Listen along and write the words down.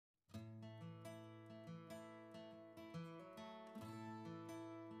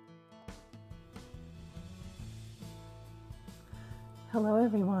Hello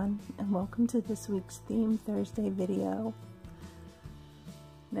everyone, and welcome to this week's Theme Thursday video.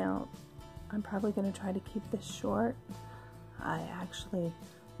 Now, I'm probably going to try to keep this short. I actually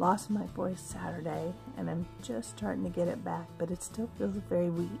lost my voice Saturday, and I'm just starting to get it back, but it still feels very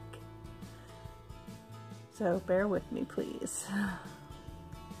weak. So bear with me, please.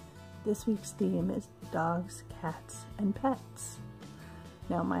 This week's theme is dogs, cats, and pets.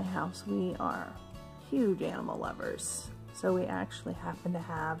 Now, my house, we are huge animal lovers. So we actually happen to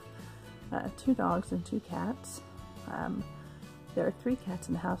have 2 dogs and 2 cats. There are 3 cats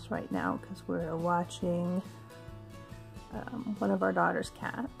in the house right now because we're watching one of our daughter's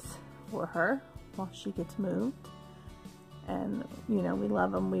cats for her while she gets moved. And you know, we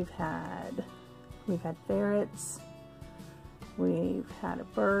love them. We've had ferrets. We've had a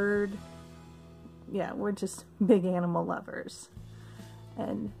bird. Yeah, we're just big animal lovers.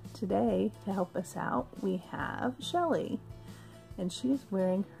 And today, to help us out, we have Shelly. And she is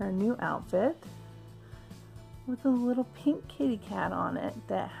wearing her new outfit with a little pink kitty cat on it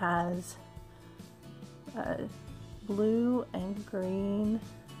that has blue and green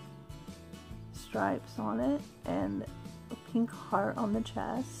stripes on it and a pink heart on the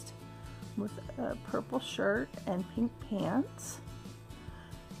chest with a purple shirt and pink pants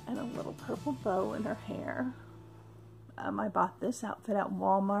and a little purple bow in her hair. I bought this outfit at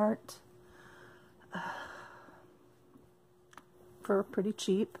Walmart for pretty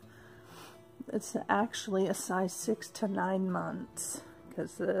cheap. It's actually a size 6 to 9 months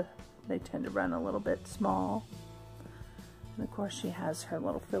because they tend to run a little bit small. And of course she has her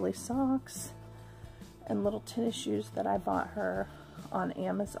little frilly socks and little tennis shoes that I bought her on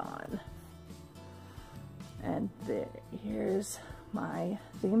Amazon. And here's my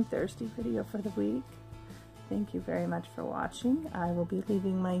Theme Thursday video for the week. Thank you very much for watching. I will be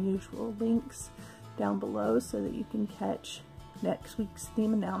leaving my usual links down below so that you can catch next week's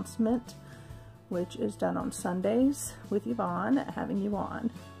theme announcement, which is done on Sundays with Yvonne at Having You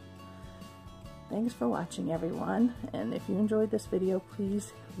On. Thanks for watching, everyone, and if you enjoyed this video,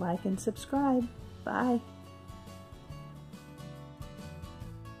 please like and subscribe. Bye!